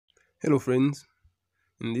Hello friends,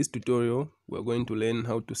 in this tutorial we're going to learn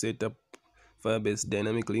how to set up Firebase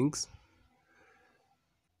dynamic links.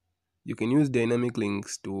 You can use dynamic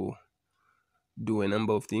links to do a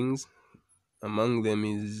number of things. Among them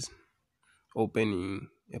is opening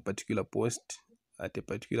a particular post at a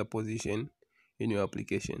particular position in your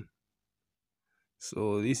application.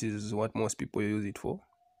 So this is what most people use it for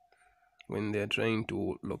when they're trying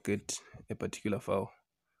to locate a particular file.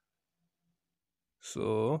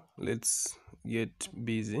 So let's get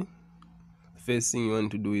busy. First thing you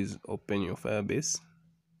want to do is open your Firebase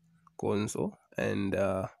console and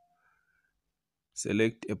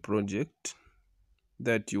select a project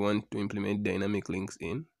that you want to implement dynamic links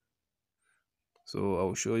in. So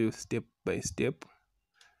I'll show you step by step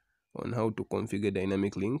on how to configure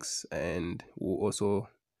dynamic links, and we'll also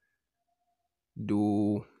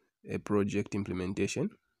do a project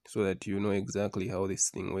implementation so that you know exactly how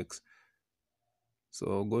this thing works.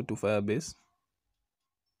 So go to Firebase,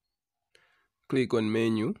 click on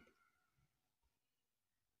menu.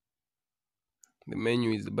 The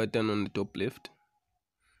menu is the button on the top left.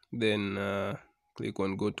 Then click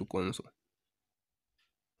on go to console.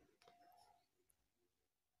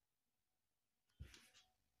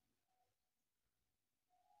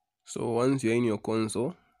 So once you're in your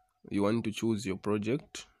console, you want to choose your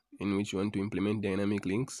project in which you want to implement dynamic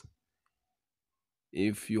links.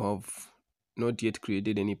 If you have not yet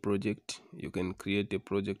created any project, you can create a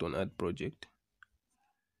project on add project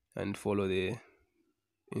and follow the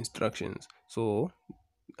instructions. So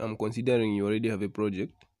I'm considering you already have a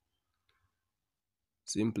project.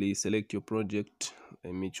 Simply select your project.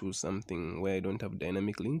 Let me choose something where I don't have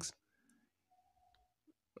dynamic links.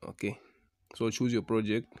 Okay, so choose your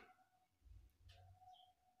project.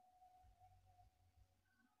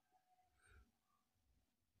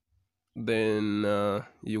 Then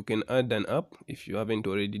you can add an app if you haven't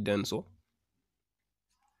already done so.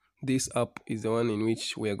 This app is the one in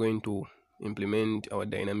which we are going to implement our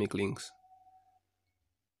dynamic links.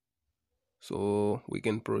 So we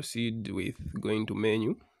can proceed with going to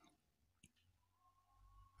menu,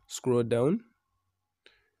 scroll down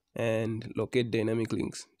and locate dynamic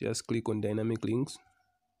links. Just click on dynamic links.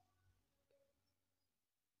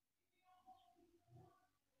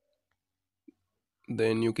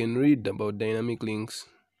 Then you can read about dynamic links.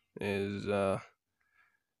 There's a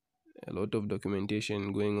lot of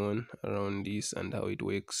documentation going on around this and how it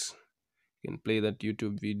works. You can play that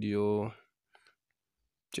YouTube video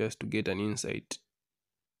just to get an insight.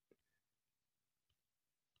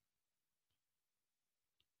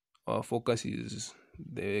 Our focus is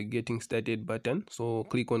the getting started button, so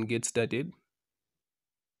click on get started.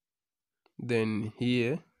 Then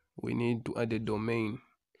here we need to add a domain.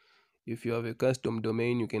 If you have a custom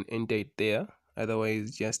domain, you can enter it there.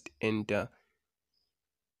 Otherwise, just enter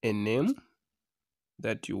a name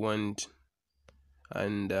that you want,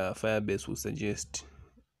 and Firebase will suggest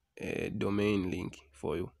a domain link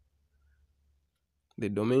for you. The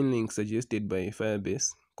domain link suggested by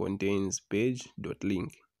Firebase contains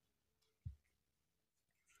page.link.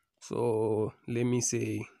 So let me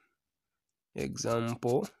say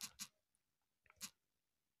example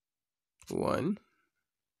 1.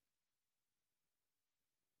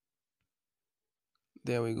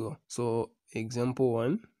 There we go. So example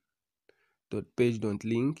 1 dot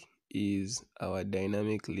page.link is our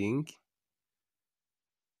dynamic link,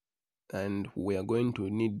 and we are going to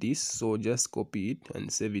need this, so just copy it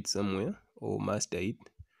and save it somewhere or master it,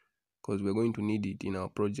 because we're going to need it in our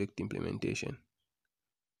project implementation.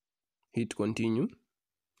 Hit continue.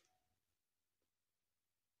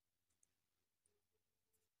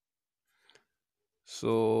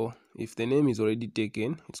 So if the name is already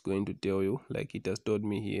taken, it's going to tell you, like it has told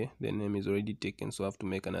me here, the name is already taken, so I have to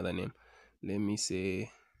make another name. Let me say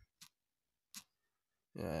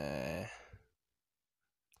dyn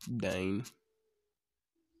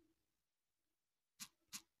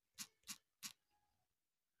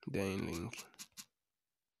link.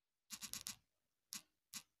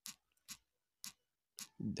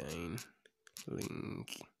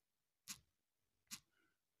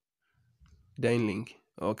 Dyn link.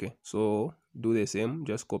 Okay, so do the same,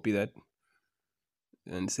 just copy that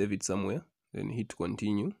and save it somewhere, then hit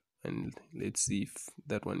continue, and let's see if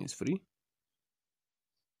that one is free.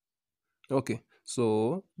 Okay,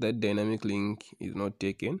 so that dynamic link is not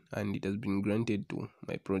taken and it has been granted to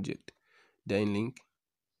my project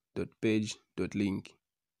dynlink.page.link.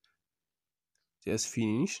 Just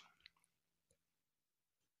finish.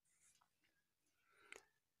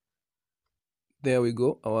 There we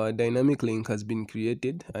go, our dynamic link has been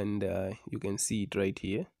created, and you can see it right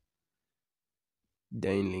here,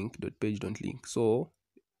 dynlink.page.link. So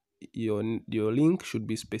your link should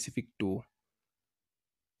be specific to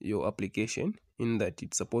your application, in that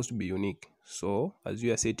it's supposed to be unique. So as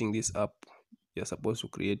you are setting this up, you're supposed to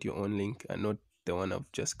create your own link and not the one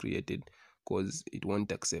I've just created, because it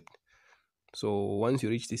won't accept. So once you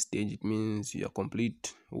reach this stage, it means you're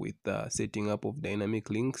complete with the setting up of dynamic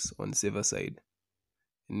links on server side.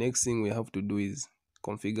 The next thing we have to do is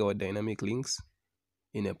configure our dynamic links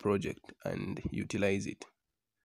in a project and utilize it.